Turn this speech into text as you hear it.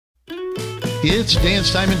It's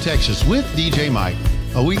Dance Time in Texas with DJ Mike,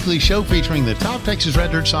 a weekly show featuring the top Texas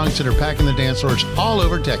Red Dirt songs that are packing the dance floors all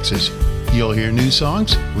over Texas. You'll hear new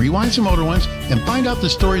songs, rewind some older ones, and find out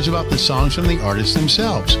the stories about the songs from the artists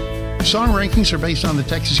themselves. Song rankings are based on the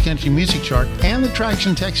Texas Country Music Chart and the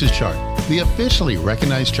Traction Texas Chart, the officially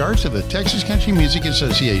recognized charts of the Texas Country Music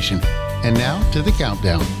Association. And now to the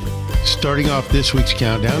countdown. Starting off this week's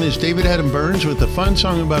countdown is David Adam Burns with a fun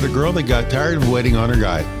song about a girl that got tired of waiting on her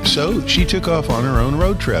guy. So she took off on her own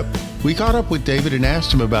road trip. We caught up with David and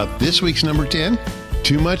asked him about this week's number 10,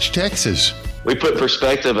 Too Much Texas. We put in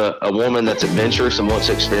perspective a woman that's adventurous and wants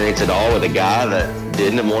to experience it all with a guy that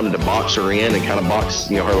didn't and wanted to box her in and kind of box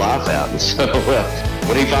her life out. And so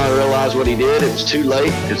when he finally realized what he did, it was too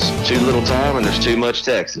late, it's too little time, and there's too much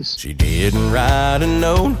Texas. She didn't write a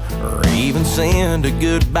note or even send a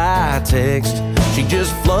goodbye text. She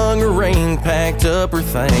just flung her ring, packed up her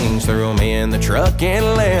things, threw them in the truck and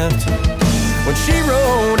left. When she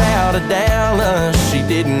rode out of Dallas, she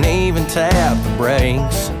didn't even tap the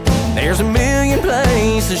brakes. There's a million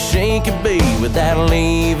places she could be without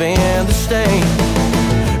leaving the state.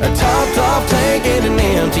 A topped-off tank and an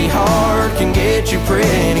empty heart can get you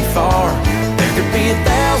pretty far. There could be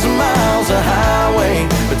 1,000 miles of highway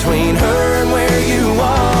between her and where you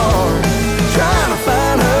are. Trying to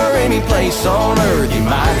find her any place on earth, you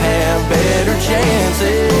might have better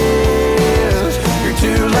chances. You're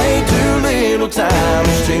too late, too little time,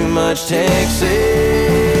 there's too much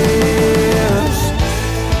Texas.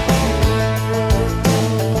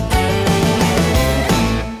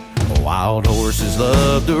 Wild horses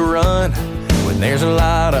love to run when there's a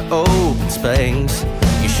lot of open space.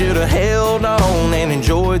 You should have held on and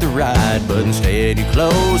enjoyed the ride, but instead you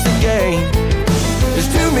closed the gate. There's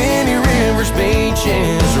too many rivers,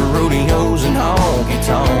 beaches, rodeos and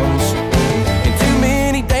honky-tonks, and too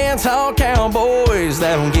many dance hall cowboys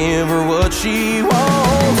that don't give her what she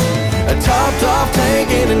wants. A topped-off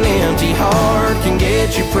tank and an empty heart can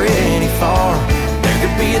get you pretty far.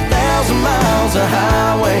 Could be 1,000 miles of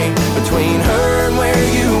highway between her and where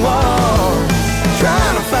you are.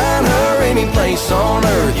 Trying to find her any place on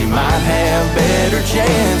earth, you might have better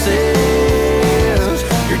chances.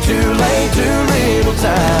 You're too late, too little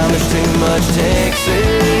time, there's too much Texas.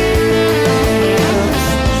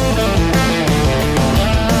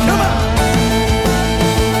 Come on!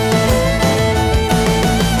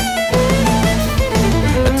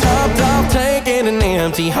 A topped-off tank and an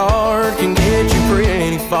empty heart can get you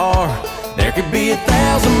pretty far. There could be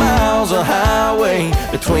 1,000 miles of highway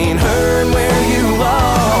between her and where you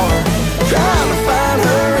are. Trying to find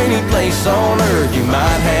her any place on earth, you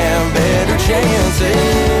might have better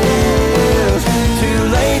chances. Too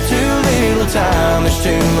late, too little time, there's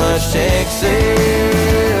too much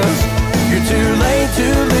Texas. You're too late,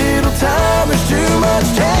 too little time, there's too much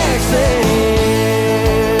Texas.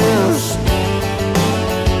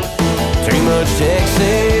 Too much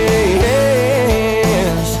Texas.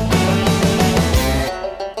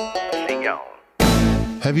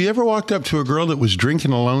 Have you ever walked up to a girl that was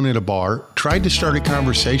drinking alone at a bar, tried to start a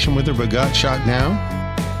conversation with her but got shot down?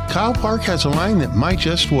 Kyle Park has a line that might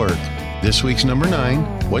just work. This week's number 9,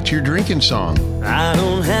 What's Your Drinking Song? I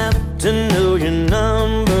don't have to know your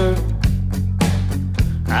number.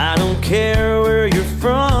 I don't care where you're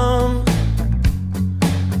from.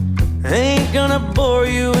 Ain't gonna bore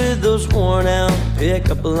you with those worn out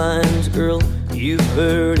pickup lines, girl. You've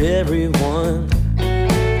heard everyone.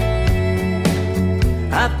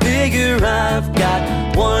 I figure I've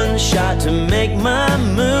got one shot to make my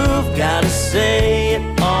move. Gotta say it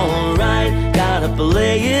alright, gotta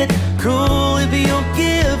play it cool. If you'll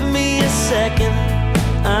give me a second,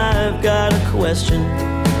 I've got a question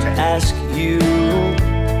to ask you.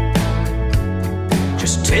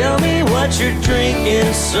 Just tell me what's your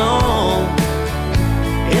drinking song.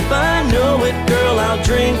 If I know it, girl, I'll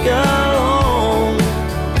drink along.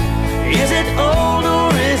 Is it old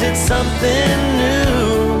or is it something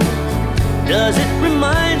new? Does it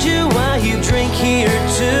remind you why you drink here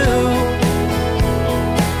too?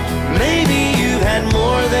 Maybe you've had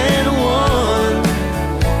more than one.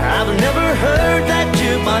 I've never heard that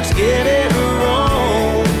jukebox get it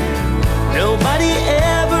wrong. Nobody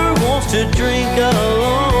ever wants to drink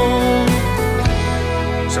alone.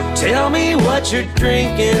 So tell me what's your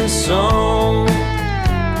drinking song.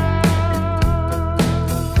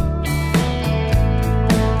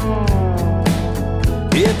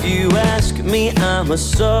 If you ask me, I'm a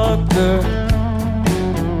sucker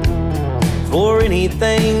for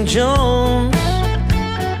anything Jones.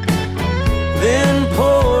 Then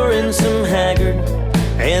pour in some Haggard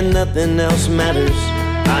and nothing else matters.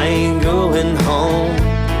 I ain't going home.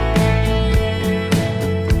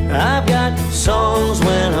 I've got songs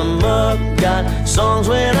when I'm up, got songs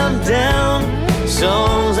when I'm down,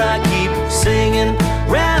 songs I keep singing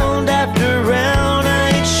round after round.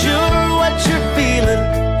 I ain't sure what you're feeling,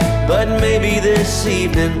 but maybe this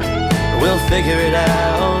evening we'll figure it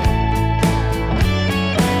out.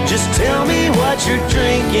 Just tell me what you're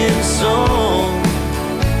drinking, song.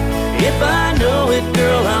 If I know it,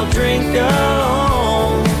 girl, I'll drink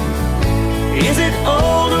along. Is it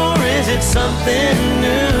old or is it something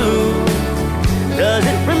new? Does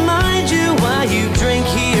it remind you why you drink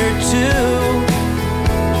here too?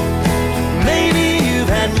 Maybe you've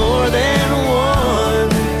had more than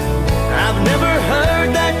one. I've never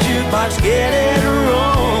heard that jukebox get it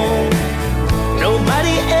wrong.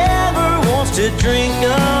 Nobody ever wants to drink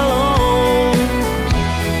alone.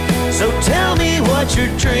 So tell me what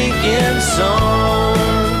you're drinking, song.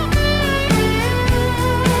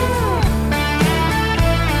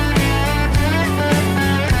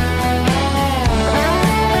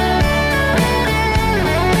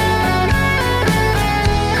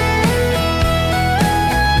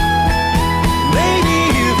 Maybe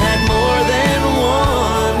you've had more than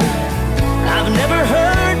one. I've never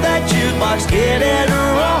heard that jukebox get it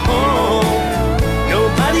wrong.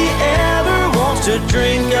 Nobody ever wants to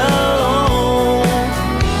drink alone.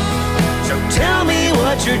 So tell me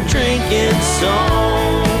what you're drinking,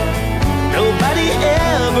 song. Nobody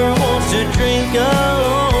ever wants to drink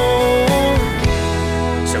alone.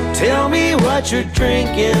 So tell me what you're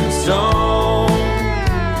drinking, song.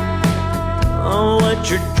 Oh, what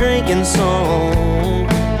you're drinking, song.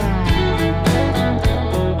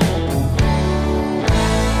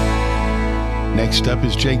 Next up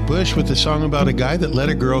is Jake Bush with a song about a guy that let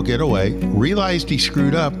a girl get away, realized he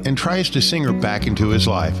screwed up, and tries to sing her back into his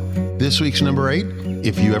life. This week's number 8,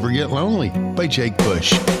 If You Ever Get Lonely by Jake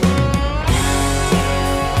Bush.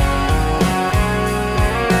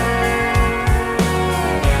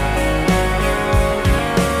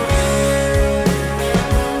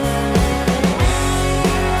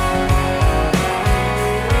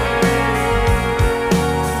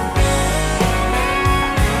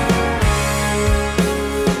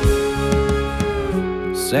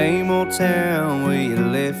 Same old town where you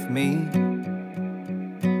left me.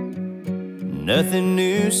 Nothing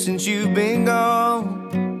new since you've been gone.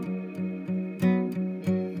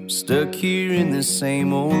 Stuck here in the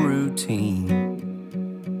same old routine,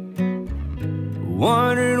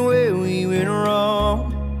 wondering where we went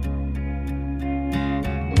wrong.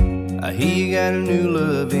 I hear you got a new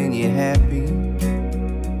love and you're happy.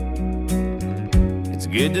 It's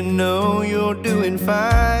good to know you're doing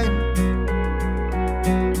fine.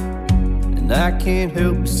 I can't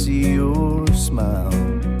help but see your smile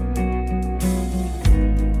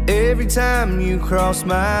every time you cross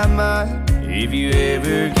my mind. If you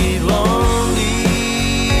ever get lonely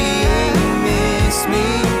and you miss me,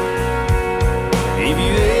 if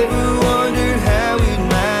you ever wondered how it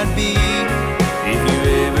might be, if you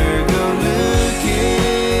ever go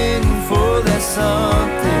looking for that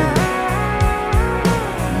something,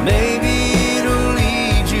 maybe it'll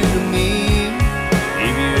lead you to me.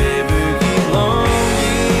 If you ever get lonely,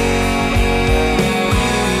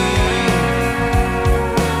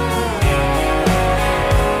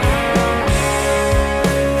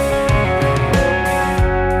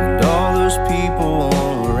 and all those people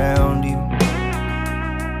all around you,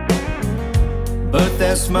 but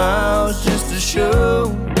that smile's just a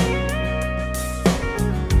show.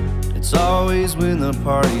 It's always when the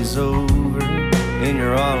party's over and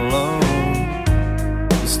you're all alone,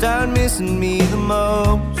 you start missing me the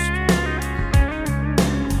most.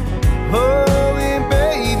 Oh, and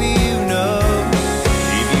baby, you know,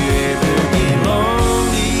 if you ever get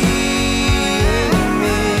lonely and you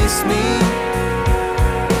miss me,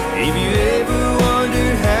 if you ever wonder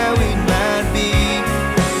how it might be,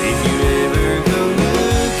 if you ever go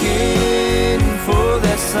looking for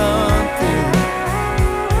that something,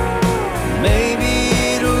 maybe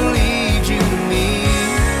it'll lead you to me.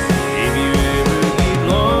 If you ever get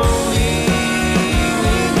lonely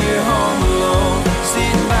when you're home alone,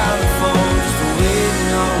 sitting by the phone just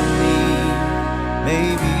waiting on me,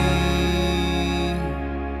 maybe.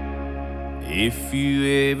 If you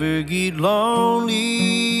ever get lonely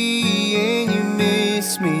and you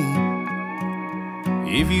miss me,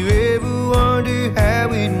 if you ever wonder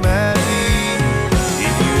how it might be,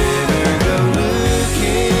 if you ever go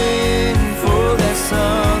looking for that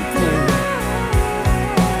something,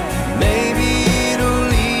 maybe it'll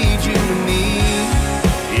lead you to me.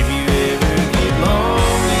 If you ever get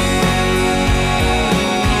lonely,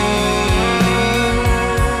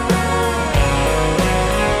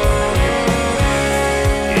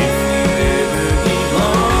 if you ever get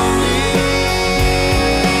lonely.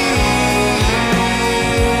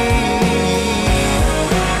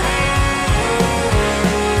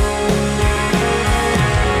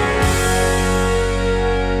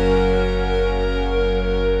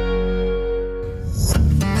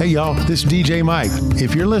 Hey y'all, this is DJ Mike.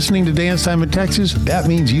 If you're listening to Dance Time in Texas, that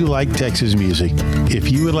means you like Texas music.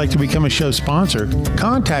 If you would like to become a show sponsor,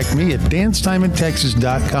 contact me at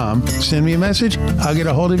dancetimeintexas.com. Send me a message, I'll get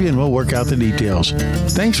a hold of you and we'll work out the details.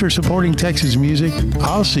 Thanks for supporting Texas music.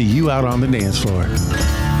 I'll see you out on the dance floor.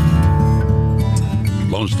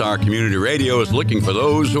 Lone Star Community Radio is looking for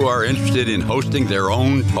those who are interested in hosting their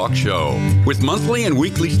own talk show. With monthly and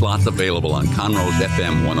weekly slots available on Conroe's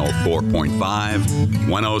FM 104.5,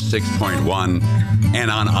 106.1,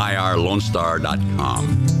 and on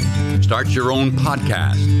irlonestar.com. Start your own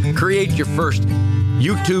podcast, create your first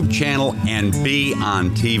YouTube channel, and be on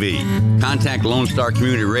TV. Contact Lone Star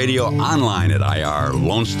Community Radio online at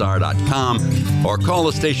irlonestar.com or call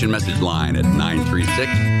the station message line at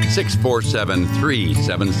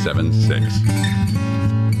 936-647-3776.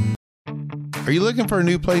 Are you looking for a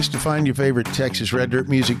new place to find your favorite Texas Red Dirt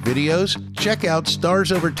music videos? Check out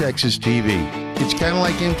Stars Over Texas TV. It's kind of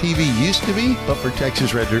like MTV used to be, but for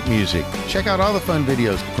Texas Red Dirt music. Check out all the fun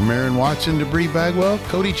videos from Aaron Watson to Bree Bagwell,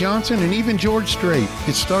 Cody Johnson, and even George Strait.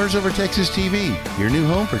 It's Stars Over Texas TV, your new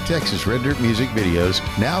home for Texas Red Dirt music videos,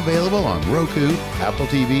 now available on Roku, Apple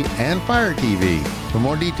TV, and Fire TV. For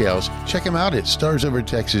more details, check them out at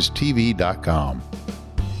starsovertexastv.com.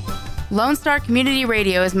 Lone Star Community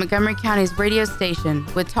Radio is Montgomery County's radio station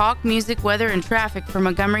with talk, music, weather, and traffic for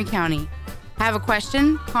Montgomery County. Have a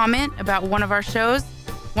question, comment about one of our shows?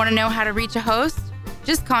 Want to know how to reach a host?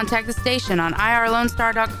 Just contact the station on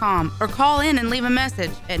irlonestar.com or call in and leave a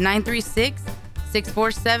message at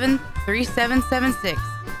 936-647-3776.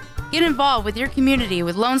 Get involved with your community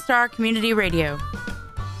with Lone Star Community Radio.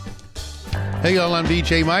 Hey y'all, I'm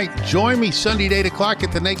DJ Mike. Join me Sunday at 8 o'clock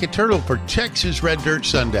at the Naked Turtle for Texas Red Dirt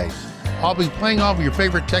Sunday. I'll be playing all of your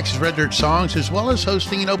favorite Texas Red Dirt songs as well as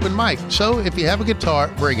hosting an open mic. So if you have a guitar,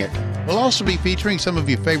 bring it. We'll also be featuring some of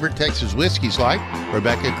your favorite Texas whiskeys like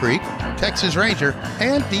Rebecca Creek, Texas Ranger,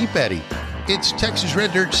 and Deep Eddy. It's Texas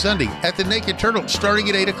Red Dirt Sunday at the Naked Turtle starting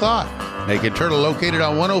at 8 o'clock. Naked Turtle located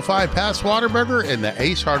on 105 past Whataburger in the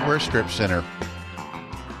Ace Hardware Strip Center.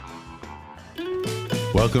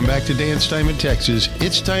 Welcome back to Dance Time in Texas.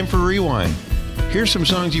 It's time for Rewind. Here's some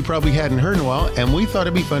songs you probably hadn't heard in a while, and we thought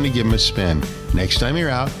it'd be fun to give them a spin. Next time you're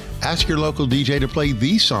out, ask your local DJ to play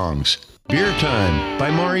these songs. Beer Time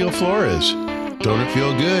by Mario Flores. Don't It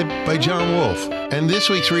Feel Good by John Wolfe. And this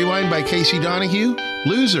week's Rewind by Casey Donahue,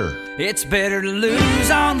 Loser. It's better to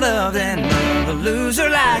lose on love than love a loser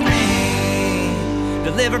like me.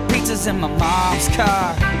 Deliver pizzas in my mom's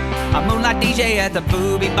car. I moonlight DJ at the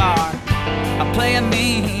booby bar. I play a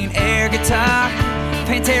mean air guitar.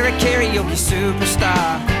 Pantera karaoke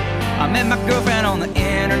superstar. I met my girlfriend on the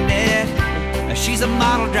internet. She's a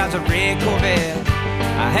model, drives a red Corvette.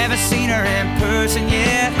 I haven't seen her in person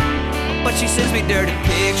yet, but she sends me dirty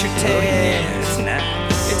picture texts.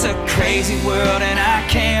 It's a crazy world and I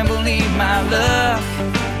can't believe my luck.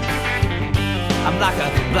 I'm like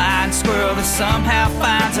a blind squirrel that somehow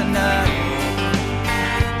finds a nut.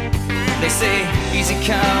 They say easy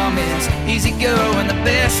come is easy go, and the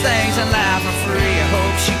best things in life are free. I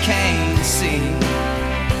hope she can see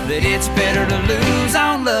that it's better to lose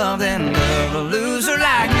on love than love a loser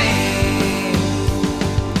like me.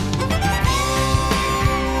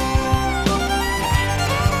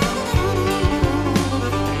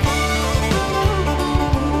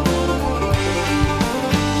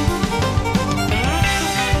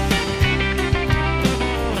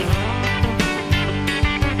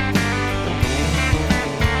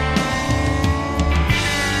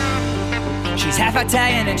 She's half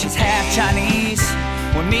Italian and she's half Chinese.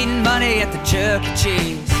 We're meeting Monday at the Chuck E.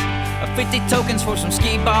 Cheese. 50 tokens for some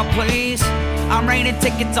skee ball, please. I'm raining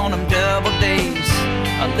tickets on them double days.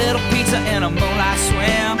 A little pizza and a moonlight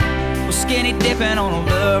swim. We're skinny dipping on a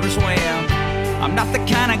lover's whim. I'm not the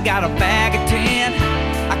kind of got a bag of 10.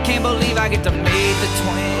 I can't believe I get to meet the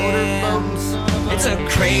twins. It's a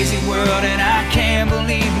crazy world and I can't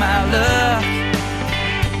believe my luck.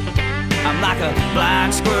 I'm like a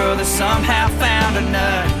blind squirrel that somehow found a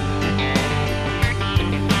nut.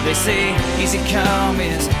 They say easy come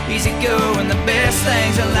is easy go, and the best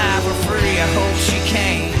things in life are free. I hope she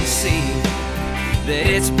can see that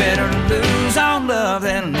it's better to lose on love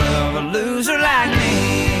than love a loser like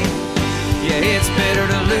me. Yeah, it's better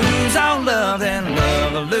to lose on love than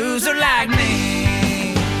love a loser like me.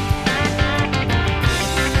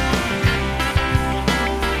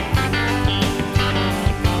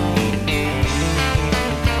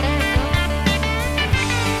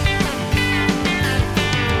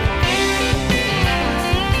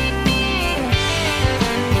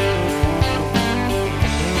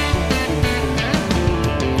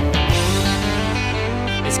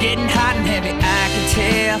 getting hot and heavy, I can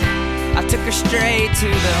tell. I took her straight to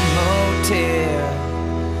the motel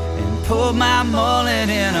and pulled my mullet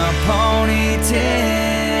in a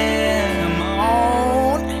ponytail. Come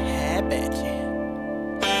on, I bet you.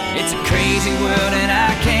 It's a crazy world and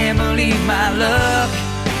I can't believe my luck.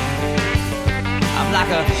 I'm like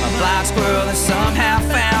a blind squirrel that somehow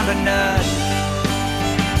found a nut.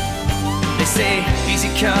 They say easy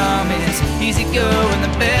come is easy go, and the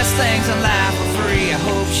best things in life are free. I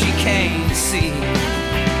hope she came to see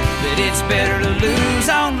that it's better to lose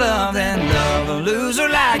on love than love a loser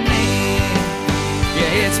like me.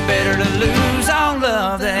 Yeah, it's better to lose on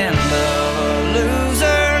love than love a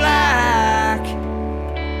loser like.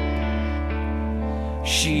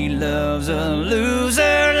 She loves a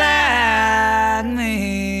loser like me.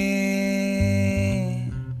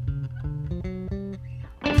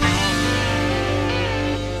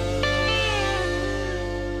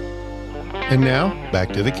 And now,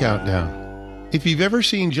 back to the countdown. If you've ever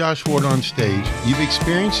seen Josh Ward on stage, you've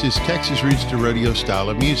experienced his Texas roots to rodeo style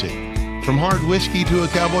of music. From hard whiskey to a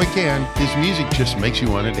cowboy can, his music just makes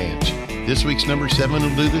you want to dance. This week's number 7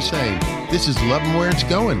 will do the same. This is Love 'Em Where It's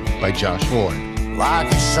Going by Josh Ward.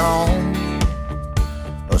 Like a song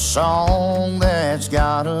that's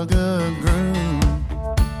got a good groove.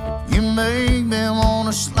 You make me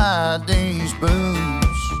wanna slide these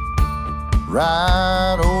boots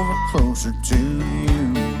right over closer to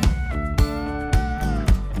you.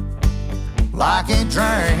 Like a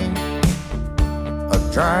drink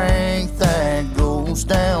that goes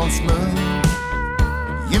down smooth.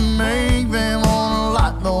 You make me wanna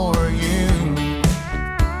like more of you.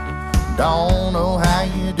 Don't know how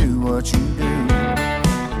you do what you do.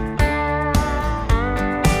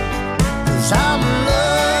 'Cause I'm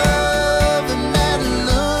loving that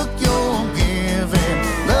look you're giving,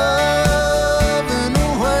 loving the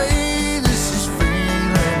way this is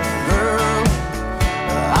feeling, girl.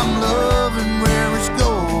 I'm loving where it's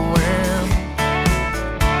going.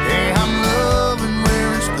 Yeah, I'm loving where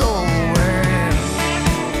it's going.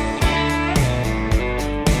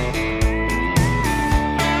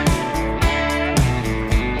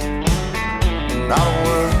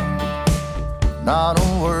 Not a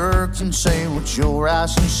word can say what your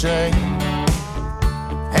eyes can say.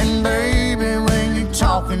 And baby, when you're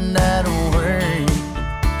talking that way,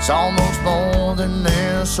 it's almost more than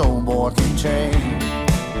this old boy can take.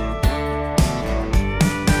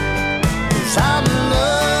 'Cause I'm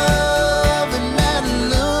loving that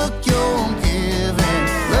look you're giving,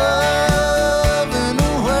 loving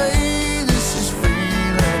the way this is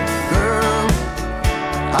feeling, girl.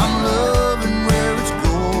 I'm loving where it's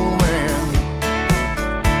going.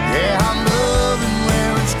 Yeah, I'm loving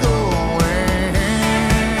where it's going.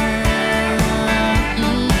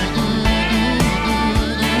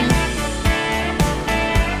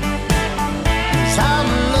 'Cause I'm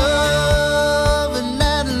loving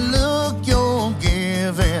that look you're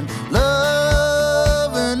giving,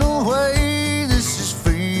 loving the way this is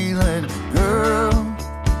feeling, girl.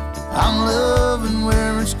 I'm loving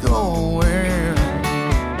where it's going.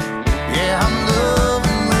 Yeah, I'm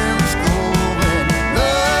loving where it's going.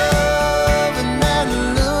 Loving that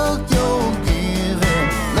look you're giving,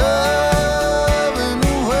 loving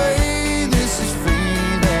the way this is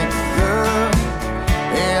feeling, girl.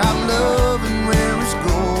 Yeah, I'm loving where it's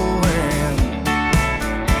going.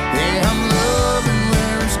 Yeah, I'm loving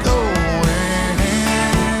where it's going.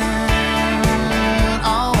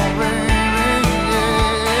 Oh, baby,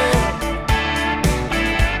 yeah.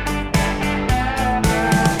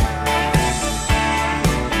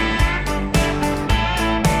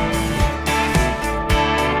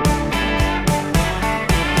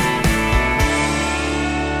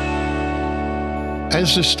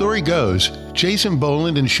 As the story goes, Jason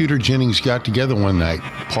Boland and Shooter Jennings got together one night,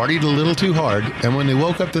 partied a little too hard, and when they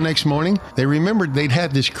woke up the next morning, they remembered they'd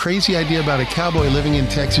had this crazy idea about a cowboy living in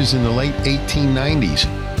Texas in the late 1890s.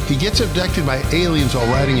 He gets abducted by aliens while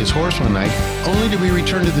riding his horse one night, only to be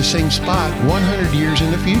returned to the same spot 100 years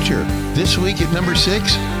in the future. This week at number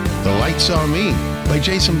 6, The Light Saw Me by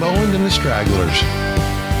Jason Boland and the Stragglers.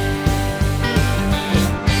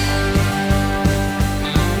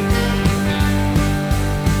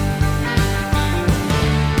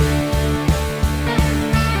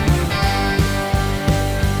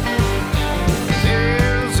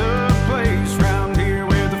 There's a place round here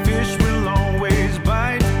where the fish will always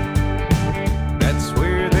bite. That's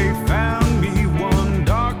where they found me one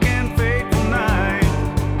dark and fateful night.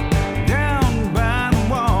 Down by the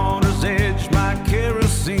water's edge, my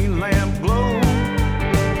kerosene lamp glowed.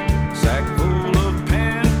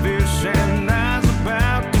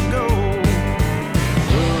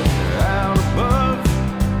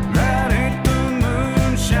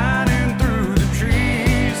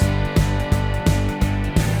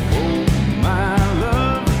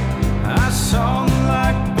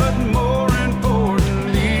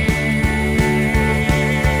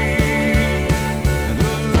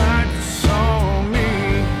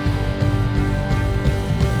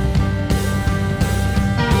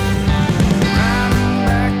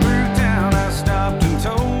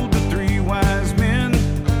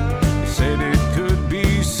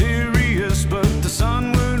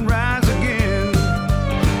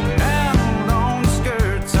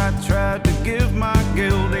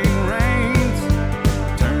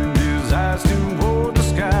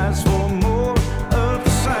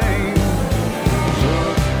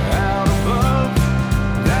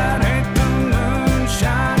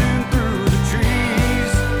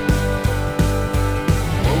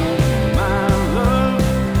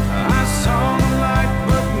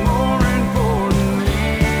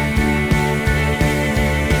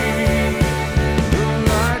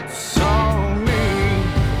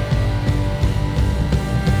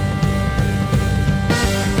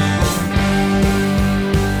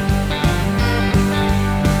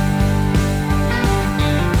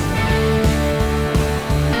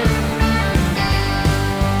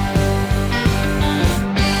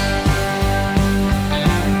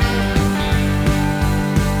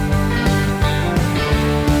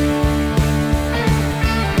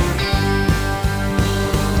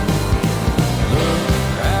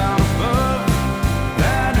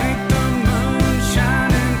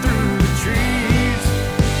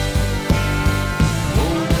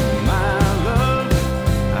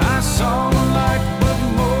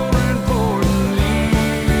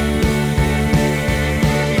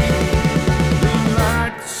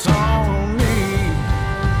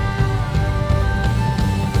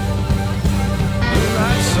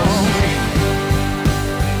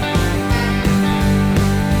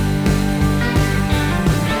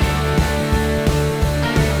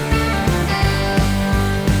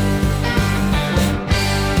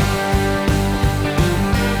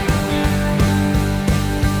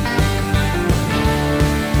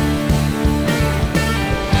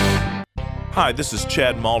 Hi, this is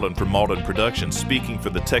Chad Malden from Malden Productions speaking for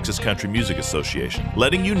the Texas Country Music Association,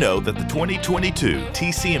 letting you know that the 2022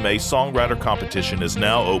 TCMA Songwriter Competition is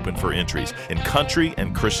now open for entries in country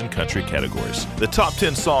and Christian country categories. The top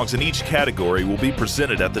 10 songs in each category will be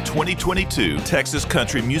presented at the 2022 Texas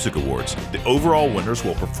Country Music Awards. The overall winners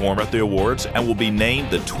will perform at the awards and will be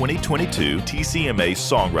named the 2022 TCMA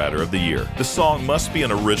Songwriter of the Year. The song must be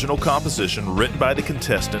an original composition written by the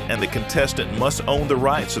contestant, and the contestant must own the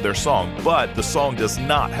rights to their song, but the song does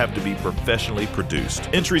not have to be professionally produced.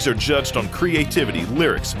 Entries are judged on creativity,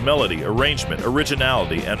 lyrics, melody, arrangement,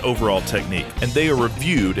 originality, and overall technique, and they are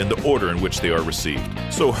reviewed in the order in which they are received.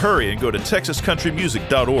 So hurry and go to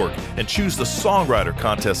texascountrymusic.org and choose the Songwriter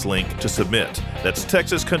Contest link to submit. That's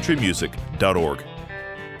texascountrymusic.org.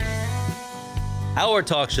 Our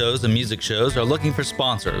talk shows and music shows are looking for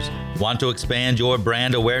sponsors. Want to expand your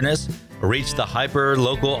brand awareness? Reach the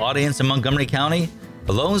hyper-local audience in Montgomery County?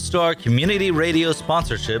 The Lone Star Community Radio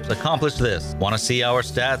sponsorships accomplish this. Want to see our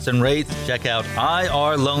stats and rates? Check out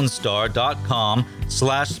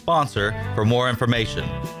irlonestar.com/sponsor for more information.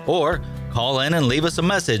 Or call in and leave us a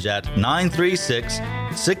message at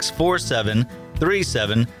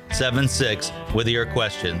 936-647-3776 with your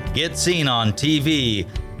question. Get seen on TV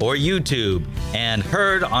or YouTube and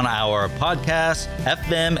heard on our podcast,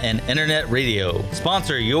 FM, and internet radio.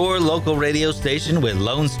 Sponsor your local radio station with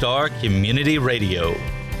Lone Star Community Radio.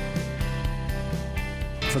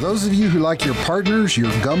 For those of you who like your partners, your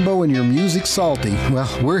gumbo, and your music salty, well,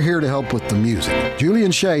 we're here to help with the music. Julian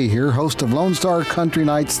Shea here, host of Lone Star Country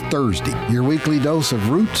Nights Thursday, your weekly dose of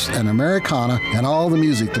roots and Americana and all the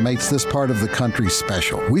music that makes this part of the country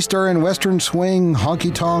special. We stir in Western swing,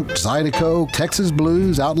 honky-tonk, Zydeco, Texas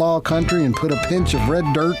blues, outlaw country, and put a pinch of red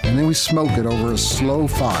dirt, and then we smoke it over a slow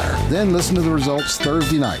fire. Then listen to the results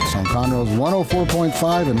Thursday nights on Conroe's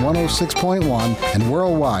 104.5 and 106.1 and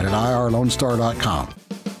worldwide at irlonestar.com.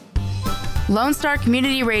 Lone Star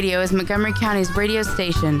Community Radio is Montgomery County's radio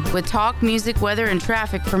station with talk, music, weather, and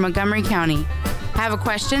traffic for Montgomery County. Have a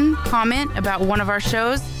question, comment about one of our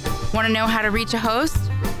shows? Want to know how to reach a host?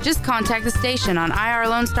 Just contact the station on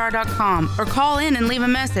irlonestar.com or call in and leave a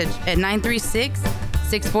message at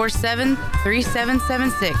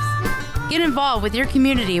 936-647-3776. Get involved with your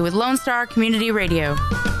community with Lone Star Community Radio.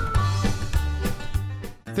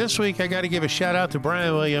 This week, I got to give a shout out to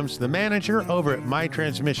Brian Williams, the manager over at My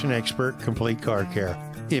Transmission Expert Complete Car Care.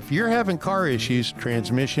 If you're having car issues,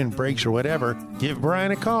 transmission, brakes, or whatever, give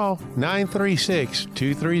Brian a call,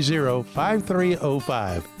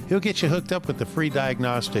 936-230-5305. He'll get you hooked up with the free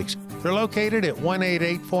diagnostics. They're located at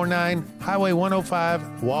 18849 Highway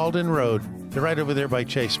 105, Walden Road. They're right over there by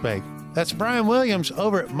Chase Bank. That's Brian Williams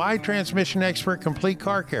over at My Transmission Expert Complete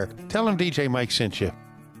Car Care. Tell him DJ Mike sent you.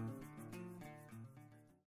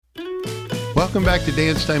 Welcome back to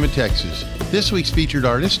Dance Time in Texas. This week's featured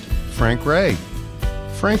artist, Frank Ray.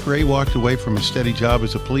 Frank Ray walked away from a steady job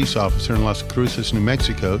as a police officer in Las Cruces, New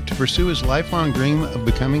Mexico to pursue his lifelong dream of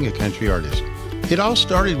becoming a country artist. It all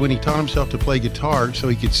started when he taught himself to play guitar so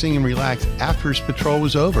he could sing and relax after his patrol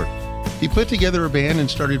was over. He put together a band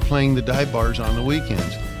and started playing the dive bars on the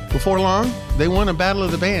weekends. Before long, they won a battle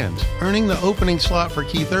of the bands, earning the opening slot for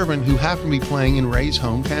Keith Urban, who happened to be playing in Ray's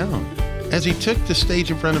hometown. As he took the stage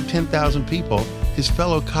in front of 10,000 people, his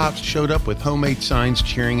fellow cops showed up with homemade signs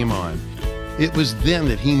cheering him on. It was then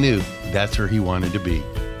that he knew that's where he wanted to be.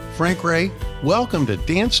 Frank Ray, welcome to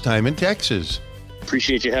Dance Time in Texas.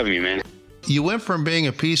 Appreciate you having me, man. You went from being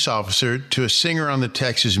a peace officer to a singer on the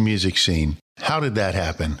Texas music scene. How did that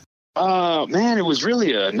happen? Man, it was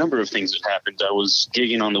really a number of things that happened. I was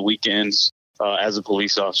gigging on the weekends as a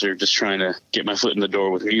police officer, just trying to get my foot in the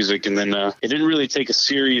door with music. And then it didn't really take a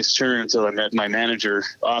serious turn until I met my manager,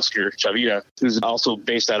 Oscar Chavira, who's also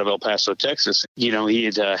based out of El Paso, Texas. You know, he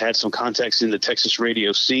had had some contacts in the Texas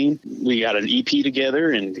radio scene. We got an EP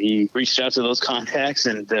together, and he reached out to those contacts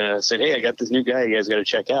and said, hey, I got this new guy you guys got to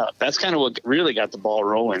check out. That's kind of what really got the ball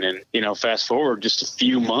rolling. And, you know, fast forward just a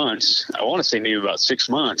few months, I want to say maybe about 6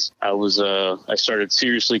 months, I started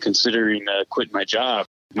seriously considering quitting my job.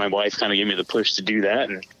 My wife kind of gave me the push to do that.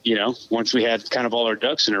 And, you know, once we had kind of all our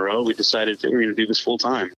ducks in a row, we decided that we were going to do this full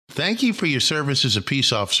time. Thank you for your service as a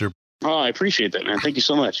peace officer. Oh, I appreciate that, man. Thank you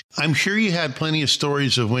so much. I'm sure you had plenty of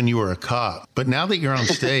stories of when you were a cop, but now that you're on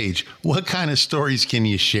stage, what kind of stories can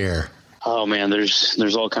you share? Oh, man,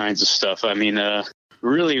 there's all kinds of stuff. I mean,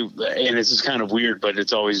 really, and this is kind of weird, but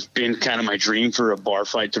it's always been kind of my dream for a bar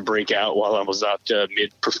fight to break out while I was out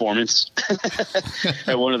mid-performance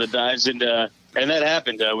at one of the dives. And that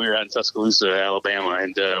happened. We were out in Tuscaloosa, Alabama,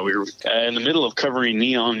 and we were in the middle of covering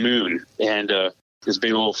Neon Moon. And this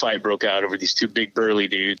big old fight broke out over these two big burly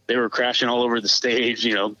dudes. They were crashing all over the stage,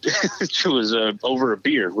 you know. It was over a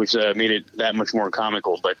beer, which made it that much more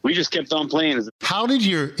comical. But we just kept on playing. How did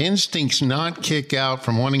your instincts not kick out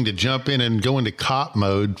from wanting to jump in and go into cop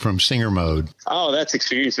mode from singer mode? Oh, that's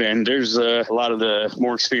experience, man. There's a lot of the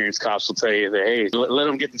more experienced cops will tell you that, hey, let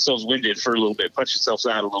them get themselves winded for a little bit, punch yourself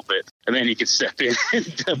out a little bit, and then you can step in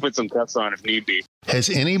and put some cuffs on if need be.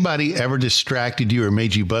 Has anybody ever distracted you or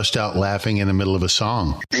made you bust out laughing in the middle of a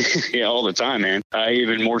song? Yeah, all the time, man.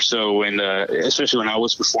 Even more so when, especially when I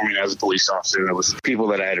was performing as a police officer, there was people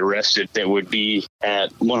that I had arrested that would be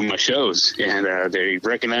at one of my shows, and they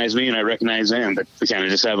recognize me and I recognize them, but we kind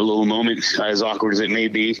of just have a little moment, as awkward as it may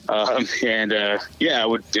be. Yeah, it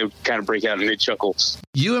would kind of break out in mid-chuckles.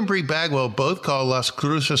 You and Bree Bagwell both call Las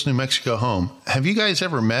Cruces, New Mexico home. Have you guys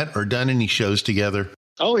ever met or done any shows together?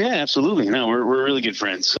 Oh, yeah, absolutely. No, we're really good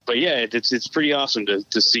friends. But yeah, it's pretty awesome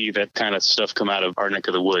to see that kind of stuff come out of our neck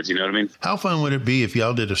of the woods. You know what I mean? How fun would it be if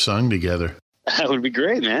y'all did a song together? That would be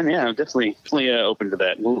great, man. Yeah, I'm definitely open to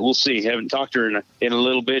that. We'll see. Haven't talked to her in a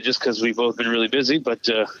little bit just because we've both been really busy, but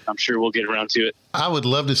I'm sure we'll get around to it. I would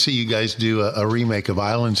love to see you guys do a remake of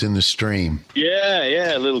Islands in the Stream.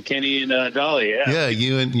 Yeah, little Kenny and Dolly. Yeah,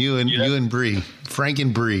 you and Bree, Frank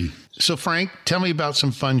and Bree. So, Frank, tell me about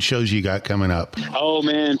some fun shows you got coming up. Oh,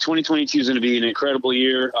 man, 2022 is going to be an incredible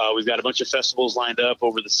year. We've got a bunch of festivals lined up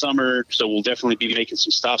over the summer, so we'll definitely be making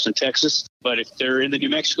some stops in Texas. But if they're in the New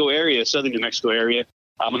Mexico area, southern New Mexico area,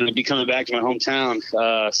 I'm going to be coming back to my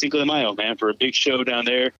hometown, Cinco de Mayo, man, for a big show down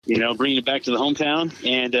there, you know, bringing it back to the hometown.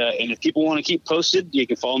 And if people want to keep posted, you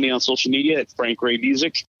can follow me on social media at Frank Ray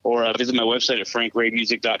Music, or visit my website at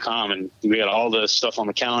frankraymusic.com. And we got all the stuff on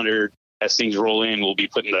the calendar. As things roll in, we'll be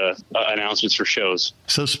putting the announcements for shows.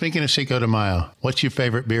 So speaking of Cinco de Mayo, what's your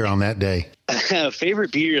favorite beer on that day?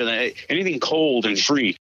 Favorite beer? Anything cold and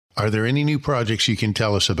free. Are there any new projects you can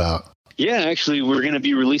tell us about? Yeah, actually, we're going to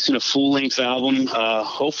be releasing a full-length album,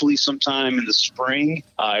 hopefully sometime in the spring,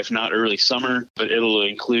 if not early summer. But it'll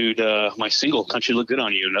include my single, Country Look Good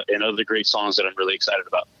on You, and other great songs that I'm really excited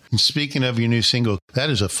about. And speaking of your new single,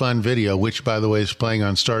 that is a fun video, which, by the way, is playing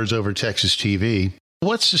on Stars Over Texas TV.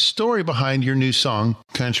 What's the story behind your new song,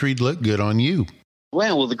 Country Look Good on You?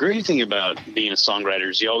 Well, the great thing about being a songwriter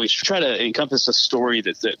is you always try to encompass a story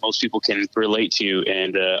that most people can relate to.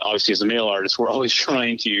 And obviously, as a male artist, we're always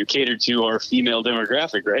trying to cater to our female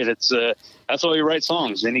demographic, right? That's why we write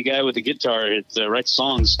songs. Any guy with a guitar writes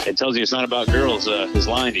songs and tells you it's not about girls is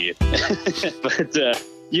lying to you. But,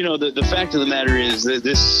 you know, the fact of the matter is that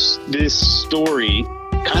this story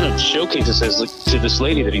kind of showcases to this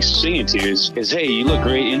lady that he's singing to is hey, you look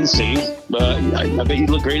great in the city, but I bet you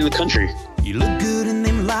look great in the country. You look good in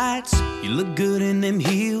them lights, you look good in them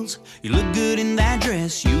heels, you look good in that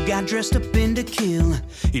dress you got dressed up in to kill.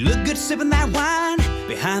 You look good sipping that wine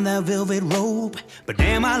behind that velvet robe, but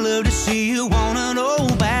damn, I love to see you on an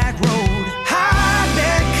old back road. How'd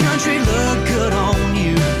that country look good on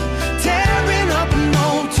you? Tearing up an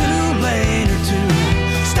old two-lane or two,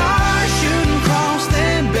 stars shooting across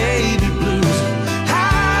them baby blues.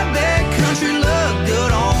 How'd that country look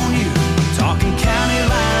good on you? Talking county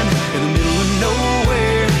line in the middle of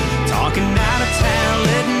nowhere, talking out of town,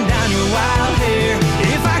 letting down your wild hair.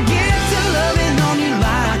 If I get to loving on you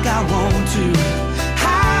like I want to,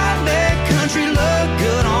 how'd that country look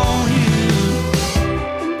good on you?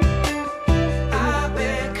 I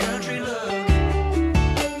bet country look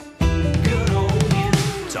good on you.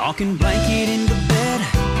 Talking blanket in the bed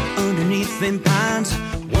underneath them pines.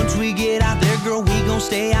 Once we get out there, girl, we gon'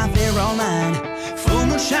 stay out there all night. Full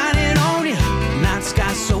moon shining on you, night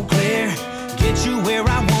sky so clear. Get you where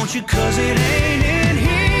I want you, cause it ain't in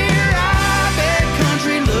here. I bet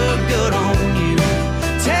country look good on you.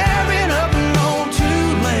 Tearing up an old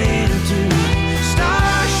two-lane or two,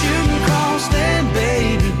 stars shooting across them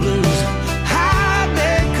baby blues. I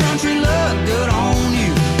bet country look good on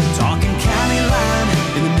you. Talking county line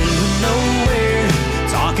in the middle of nowhere,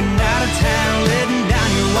 talking out of town, letting down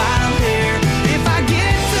your wild hair. If I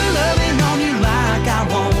get to loving on you like I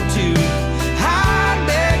want to, I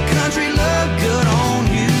bet country look good on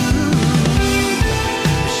you.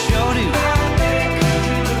 Sure do. I bet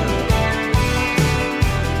country look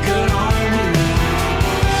good on you.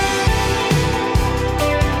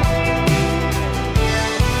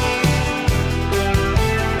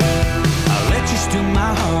 I'll let you steal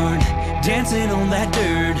my heart, dancing on that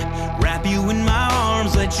dirt, wrap you in my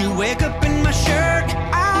arms, let you wake up in my shirt.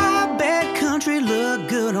 I bet country look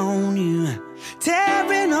good on you.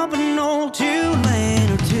 Tearing up an old two-lane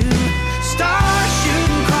or two, stars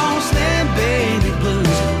shooting across them baby blues.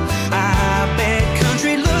 I bet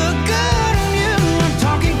country look good on you. I'm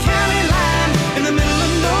talking county line in the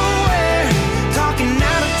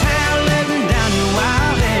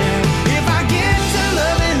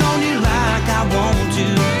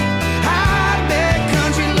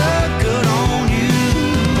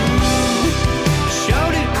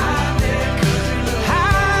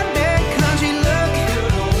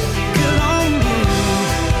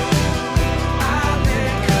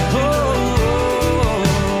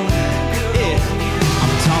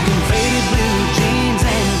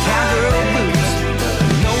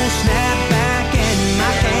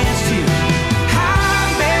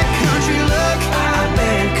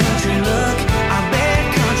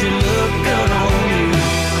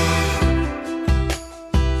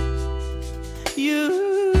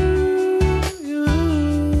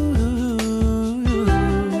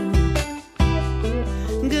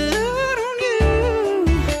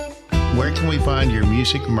find your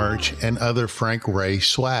music merch and other Frank Ray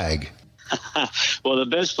swag? Well, the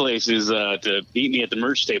best place is to meet me at the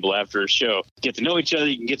merch table after a show. Get to know each other.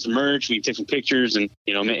 You can get some merch. We can take some pictures and,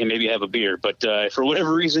 and maybe have a beer. But for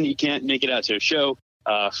whatever reason you can't make it out to a show,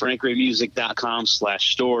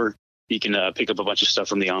 frankraymusic.com/store. You can pick up a bunch of stuff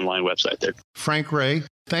from the online website there. Frank Ray,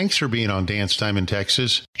 thanks for being on Dance Time in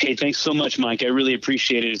Texas. Hey, thanks so much, Mike. I really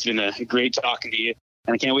appreciate it. It's been great talking to you,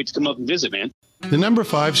 and I can't wait to come up and visit, man. The number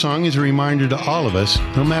 5 song is a reminder to all of us,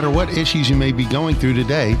 no matter what issues you may be going through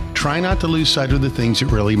today, try not to lose sight of the things that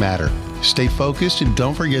really matter. Stay focused and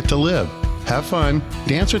don't forget to live. Have fun,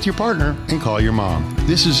 dance with your partner, and call your mom.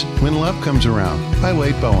 This is When Love Comes Around by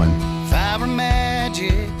Wade Bowen. If I were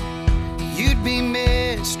magic, you'd be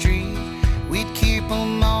mystery. We'd keep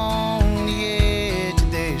them on the edge of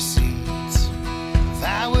their seats. If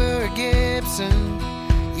I were a Gibson,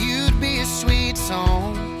 you'd be a sweet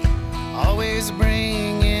song, always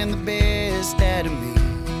bringing the best out of me.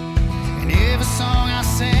 And every song I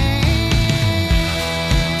sing,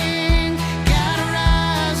 gotta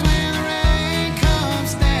rise when the rain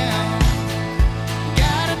comes down,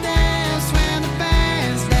 gotta dance when the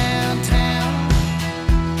band's downtown,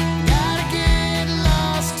 gotta get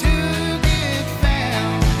lost to get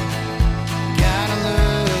found, gotta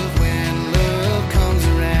love when love comes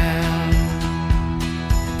around.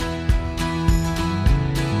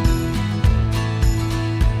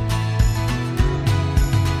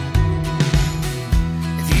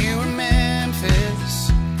 If you were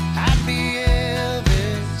Memphis, I'd be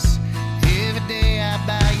Elvis. Every day I'd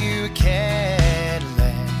buy you a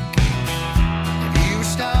Cadillac. If you were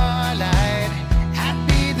Starlight, I'd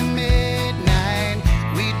be the midnight.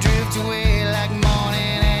 We'd drift away like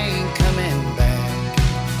morning ain't coming back.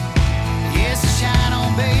 Yes, shine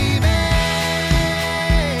on, baby.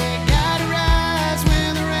 Gotta rise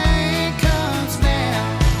when the rain comes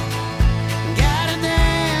down. Gotta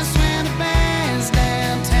dance when the band's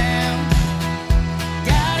downtown.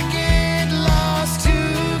 Gotta get lost to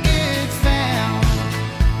get found.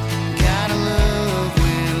 Gotta love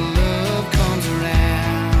when love comes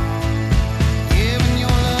around. Yeah, when your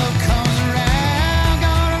love comes around,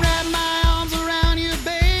 gonna wrap my arms around you,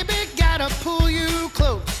 baby. Gotta pull you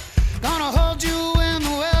close. Gonna hold you when the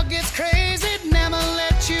world gets crazy. Never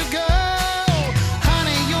let you go.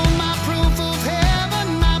 Honey, you're my proof of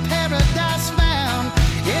heaven, my paradise found.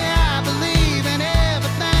 Yeah, I believe in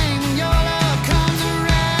everything when your love comes around.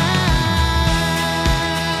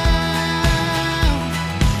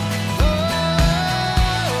 Oh,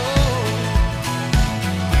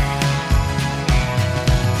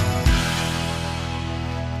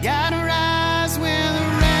 gotta rise when the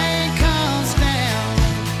rain comes down.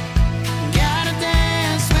 Gotta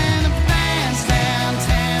dance when the band's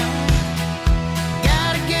downtown.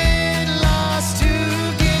 Gotta get lost to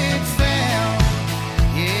get found.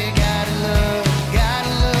 Yeah, gotta love,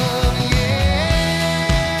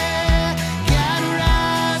 yeah. Gotta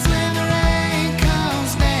rise when the rain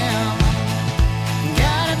comes down.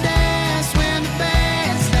 Gotta dance when the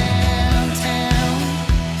band's downtown.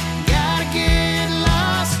 Gotta get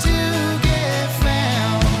lost to get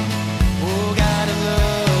found. Oh, gotta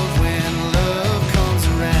love when love comes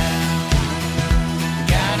around.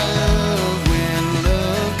 Gotta love when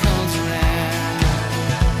love comes around.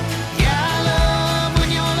 Yeah, I love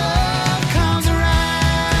when your love comes around.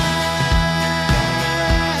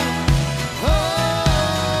 Oh,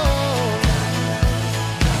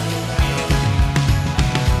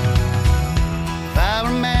 if I were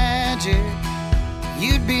magic,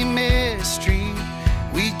 you'd be mystery.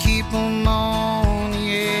 We'd keep them on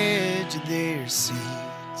the edge of their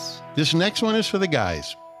seats. This next one is for the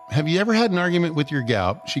guys. Have you ever had an argument with your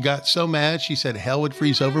gal? She got so mad she said hell would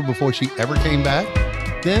freeze over before she ever came back?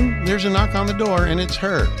 Then there's a knock on the door and it's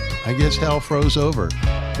her. I guess hell froze over.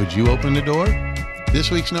 Would you open the door?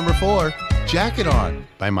 This week's number 4, Jacket On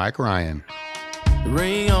by Mike Ryan.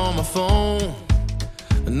 Ring on my phone,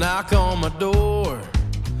 a knock on my door,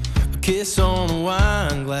 a kiss on a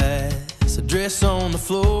wine glass, a dress on the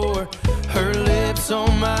floor, her lips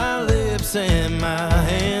on my lips and my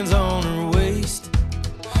hands on her waist,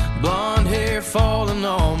 blonde hair falling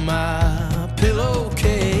on my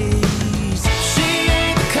pillowcase. She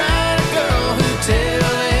ain't the kind of girl who tell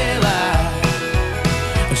a lie,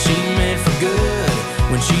 and she meant for good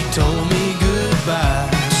when she told me goodbye.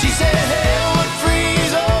 She said hell would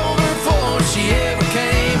freeze over before she ever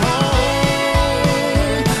came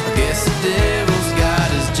home. I guess the devil's got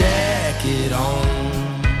his jacket on.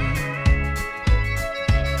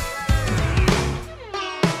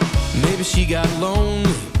 Maybe she got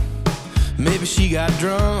lonely, maybe she got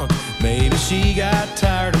drunk, maybe she got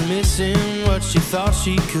tired of missing what she thought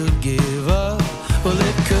she could give up. Well,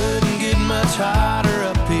 it couldn't get much hotter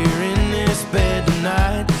up here in this bed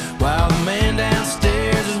tonight, while the man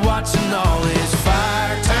downstairs is watching all his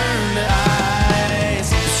fire turn to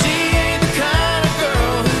ice. She ain't the kind of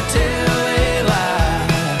girl who tell a lie,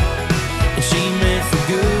 and she meant for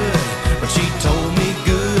good when she told me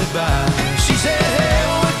goodbye. She said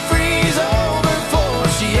hell would freeze over before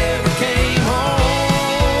she ever came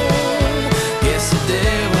home. Guess the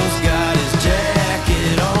devil's got his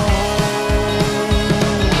jacket on.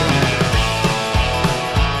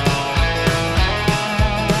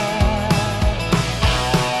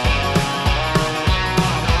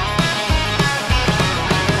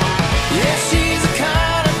 Yeah, she's the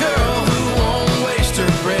kind of girl who won't waste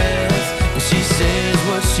her breath, and she says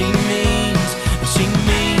what she means, and she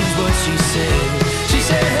means what she says. She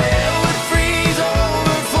said hell would freeze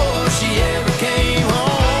over before she ever came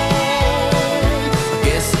home. I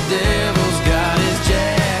guess the devil's got his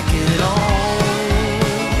jacket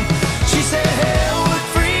on. She said hell would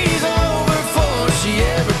freeze over before she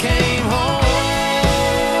ever came home.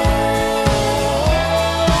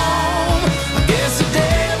 I guess the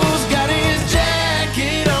devil's got his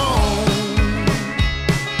jacket on.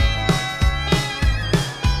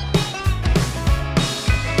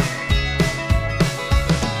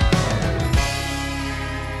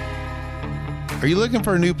 Are you looking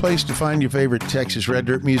for a new place to find your favorite Texas Red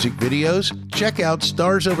Dirt music videos? Check out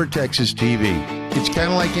Stars Over Texas TV. It's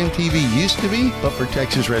kind of like MTV used to be, but for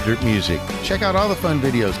Texas Red Dirt music. Check out all the fun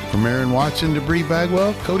videos from Aaron Watson to Bree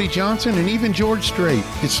Bagwell, Cody Johnson, and even George Strait.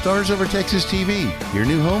 It's Stars Over Texas TV, your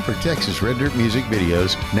new home for Texas Red Dirt music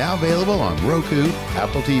videos, now available on Roku,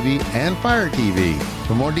 Apple TV, and Fire TV.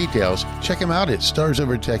 For more details, check them out at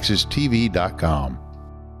starsovertexastv.com.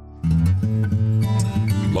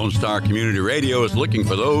 Lone Star Community Radio is looking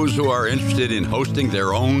for those who are interested in hosting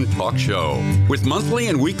their own talk show. With monthly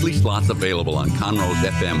and weekly slots available on Conroe's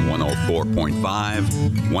FM 104.5,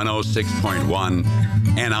 106.1,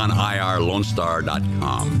 and on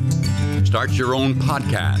irlonestar.com. Start your own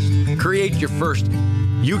podcast, create your first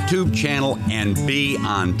YouTube channel, and be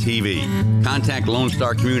on TV. Contact Lone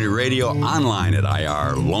Star Community Radio online at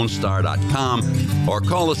irlonestar.com or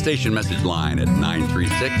call the station message line at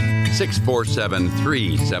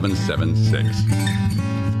 936-647-3776.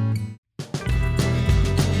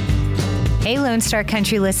 Hey, Lone Star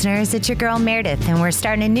Country listeners, it's your girl Meredith, and we're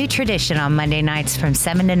starting a new tradition on Monday nights from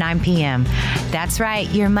 7 to 9 p.m. That's right,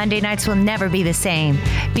 your Monday nights will never be the same.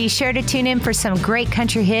 Be sure to tune in for some great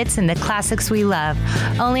country hits and the classics we love,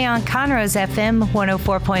 only on Conroe's FM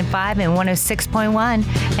 104.5 and 106.1,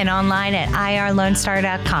 and online at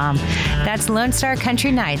irlonestar.com. That's Lone Star Country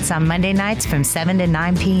Nights on Monday nights from 7 to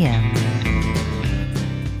 9 p.m.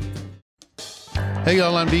 Hey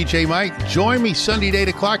y'all, I'm DJ Mike. Join me Sunday at 8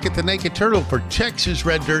 o'clock at the Naked Turtle for Texas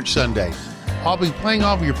Red Dirt Sunday. I'll be playing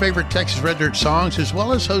all of your favorite Texas Red Dirt songs as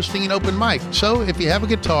well as hosting an open mic. So if you have a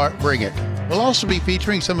guitar, bring it. We'll also be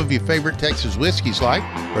featuring some of your favorite Texas whiskeys like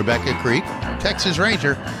Rebecca Creek, Texas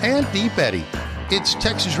Ranger, and Deep Eddy. It's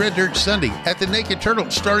Texas Red Dirt Sunday at the Naked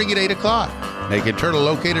Turtle starting at 8 o'clock. Naked Turtle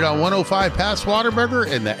located on 105 past Whataburger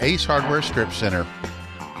in the Ace Hardware Strip Center.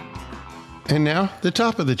 And now, the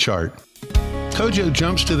top of the chart. Kojo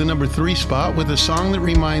jumps to the number 3 spot with a song that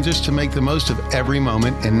reminds us to make the most of every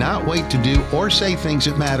moment and not wait to do or say things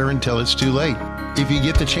that matter until it's too late. If you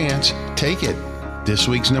get the chance, take it. This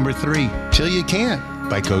week's number 3, Till You Can't,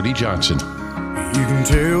 by Cody Johnson. You can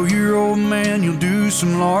tell your old man you'll do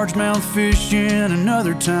some largemouth fish in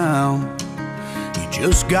another town. You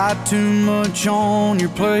just got too much on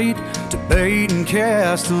your plate to bait and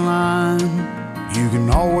cast a line. You can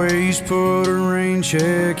always put a rain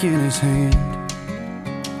check in his hand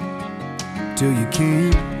till you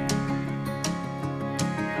can't.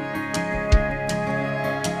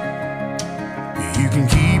 You can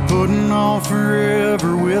keep putting off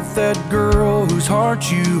forever with that girl whose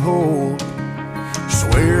heart you hold,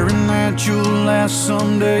 swearing that you'll last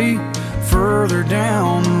someday further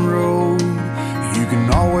down the road. You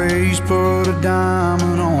can always put a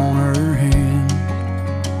diamond on her hand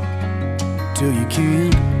till you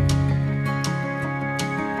can't.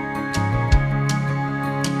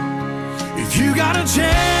 If you got a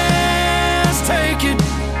chance, take it.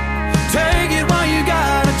 Take it while you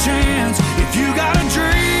got a chance. If you got a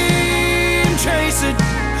dream, chase it.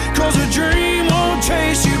 'Cause a dream won't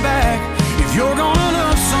chase you back. If you're gonna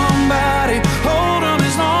love somebody, hold them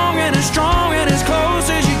as long and as strong and as close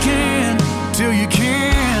as you can till you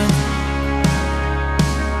can.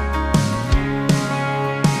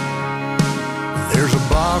 There's a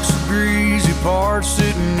box of greasy parts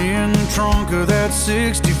sitting in the trunk of that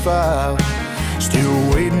 65, still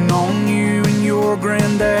waiting on you and your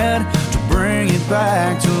granddad to bring bring it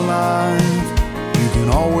back to life. You can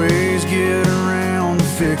always get around to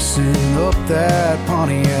fixing up that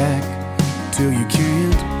Pontiac till you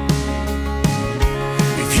can't.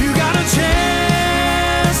 If you got a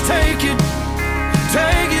chance, take it.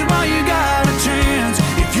 Take it while you got a chance.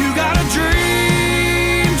 If you got a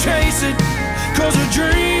dream, chase it. 'Cause a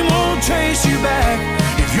dream won't chase you back.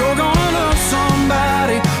 If you're gonna love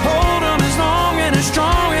somebody, hold them as long and as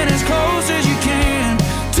strong and as close as you can,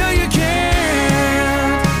 till you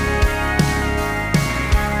can't.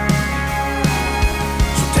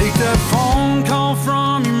 So take that phone call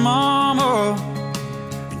from your mama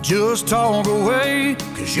and just talk away.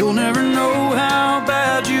 'Cause you'll never know how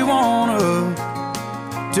bad you wanna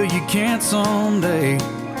till you can't someday.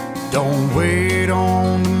 Don't wait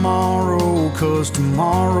on tomorrow, 'cause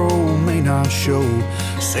tomorrow may not show.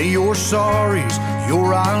 Say your sorries,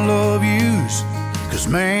 your I love yous, 'cause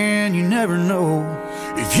man, you never know.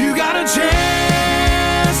 If you got a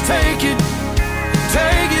chance, take it.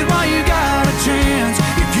 Take it while you got a chance.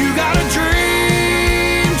 If you got a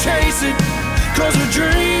dream, chase it. 'Cause a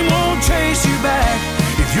dream won't chase you back.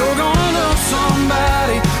 If you're gonna love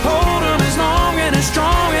somebody, hold them as long and as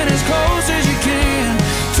strong and as close as you can,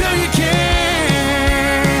 till you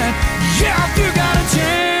can. Yeah, if you got a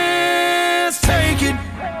chance, take it.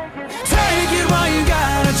 Take it while you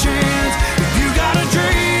got a chance. If you got a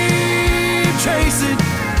dream, chase it.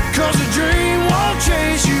 'Cause a dream won't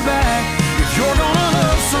chase you back. If you're gonna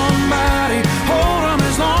love somebody, hold them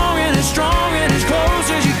as long and as strong and as close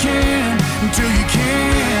as you can, until you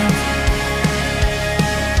can.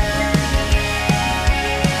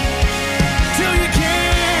 Till you can.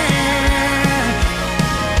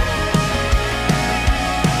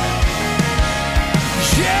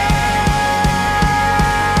 Yeah.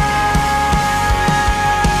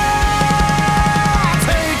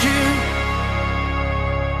 Take it.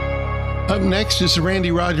 Up next is the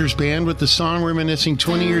Randy Rogers Band with the song reminiscing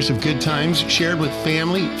 20 years of good times shared with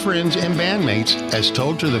family, friends, and bandmates as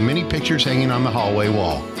told through the many pictures hanging on the hallway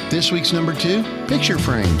wall. This week's number 2, Picture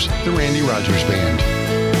Frames, the Randy Rogers Band.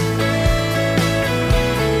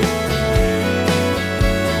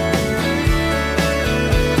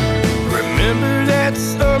 Remember that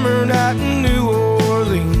summer night in New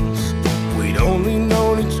Orleans? We'd only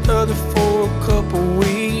known each other for a couple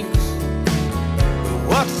weeks. We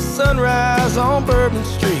watched the sunrise on Bourbon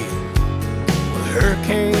Street with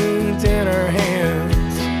hurricanes in our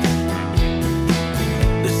hands.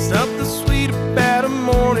 There's something sweet about a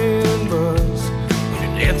morning buzz when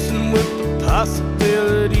you're dancing with the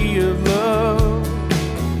possibility of love.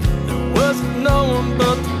 There wasn't no one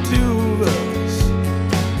but the two of us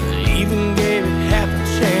that even gave it half a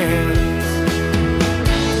chance.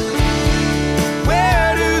 Where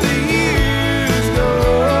do the years go?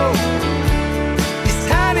 These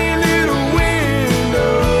tiny little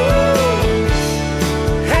windows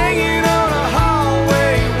hanging on a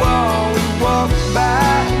hallway wall we walk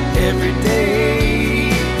by every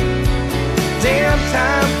day. Damn,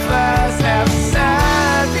 time flies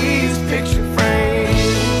outside these picture frames.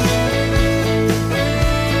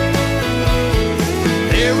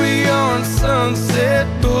 There we are on Sunset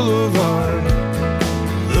Boulevard,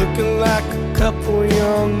 looking like a couple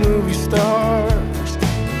young movie stars.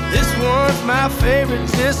 This one's my favorite,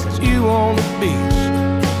 just you on the beach,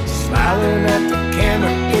 smiling at the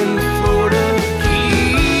camera in the Florida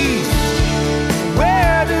Keys.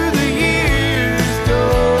 Where do the years go?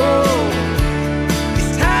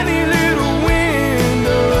 These tiny little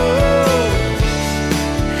windows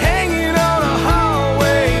hanging on a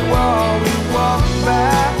hallway wall we walk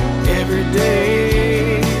by every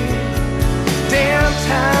day. Damn,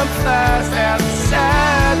 time flies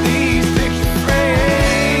outside these picture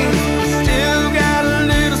frames. Still got a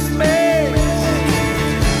little space,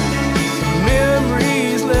 some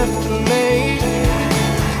memories left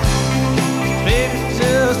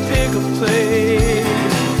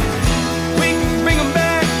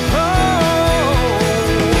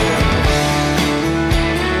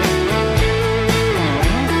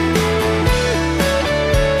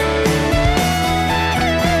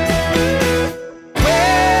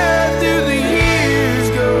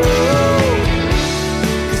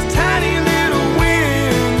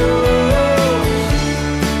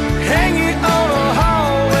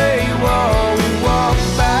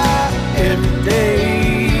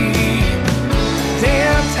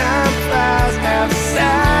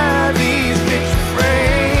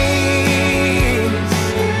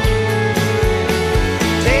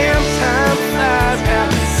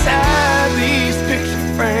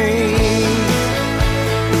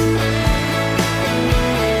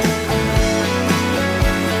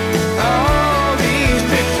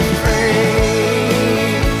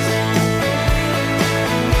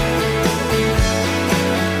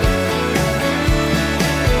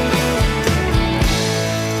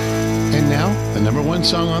And now, the number one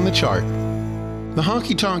song on the chart. The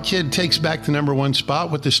Honky Tonk Kid takes back the number one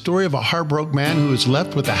spot with the story of a heartbroken man who is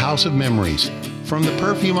left with a house of memories, from the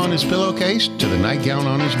perfume on his pillowcase to the nightgown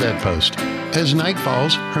on his bedpost. As night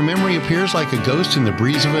falls, her memory appears like a ghost in the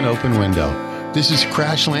breeze of an open window. This is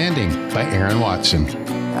Crash Landing by Aaron Watson.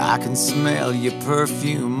 I can smell your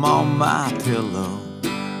perfume on my pillow.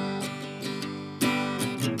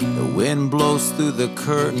 The wind blows through the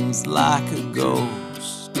curtains like a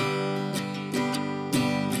ghost.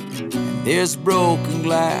 And there's broken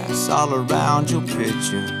glass all around your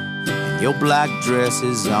picture, and your black dress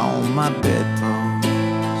is on my bedpost.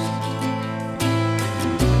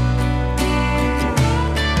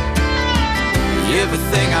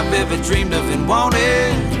 Everything I've ever dreamed of and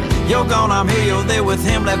wanted, you're gone, I'm here, you're there with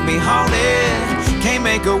him, left me haunted. Can't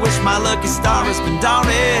make a wish, my lucky star has been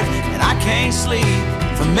daunted, and I can't sleep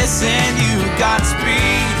from missing you.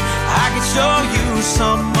 Godspeed, I can show you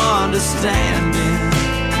some understanding,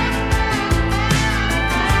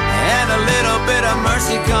 and a little bit of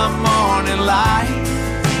mercy come morning light.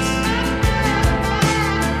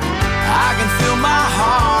 I can feel my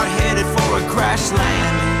heart headed for a crash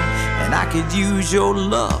landing, and I could use your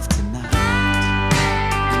love tonight.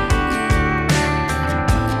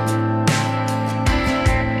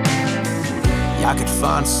 I could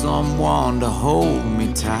find someone to hold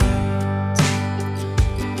me tight,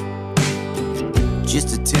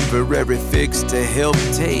 just a temporary fix to help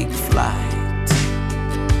take flight.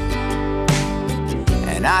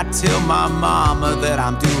 And I tell my mama that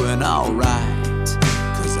I'm doing alright,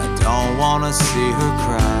 'cause I don't wanna see her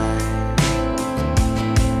cry.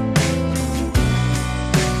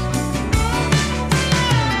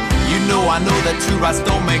 You know I know that two rights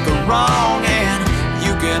don't make a wrong, and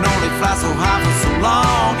you can only fly so high for so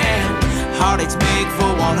long, and heartaches make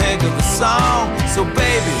for one heck of a song. So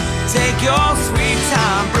baby, take your sweet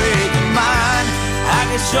time breaking mine. I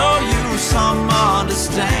can show you some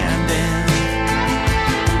understanding,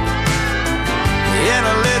 and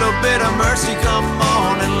a little bit of mercy come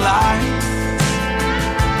morning light.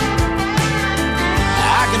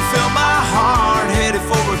 I can feel my heart headed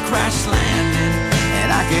for a crash landing, and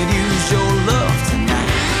I could use your love tonight.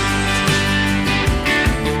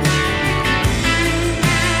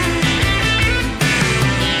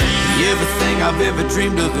 Everything I've ever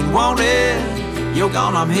dreamed of and wanted, you're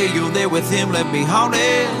gone, I'm here, you're there with him, left me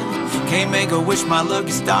haunted. Can't make a wish, my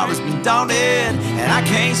lucky star has been daunted, and I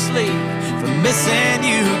can't sleep from missing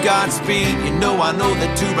you. Godspeed, you know I know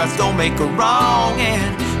that two rights don't make a wrong,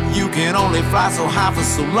 and you can only fly so high for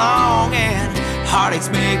so long, and heartaches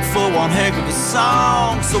make for one heck of a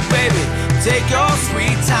song. So baby, take your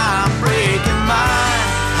sweet time breaking mine.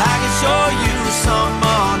 I can show you some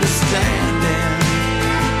understanding,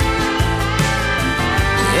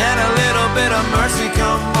 and a little bit of mercy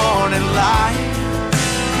come morning light.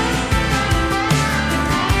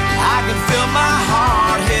 I can feel my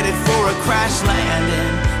heart headed for a crash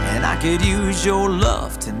landing, and I could use your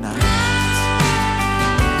love tonight.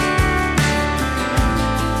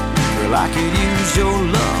 Girl, I could use your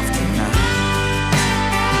love tonight.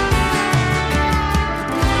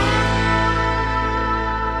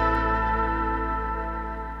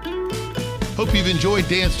 Hope you've enjoyed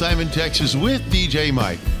Dance Time in Texas with DJ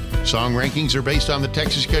Mike. Song rankings are based on the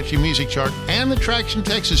Texas Country Music Chart and the Traction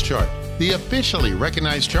Texas Chart, the officially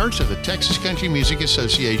recognized charts of the Texas Country Music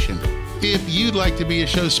Association. If you'd like to be a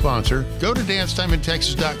show sponsor, go to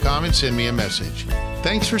dancetimintexas.com and send me a message.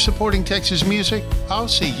 Thanks for supporting Texas music. I'll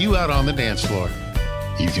see you out on the dance floor.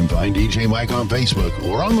 You can find DJ Mike on Facebook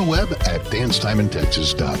or on the web at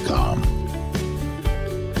dancetimintexas.com.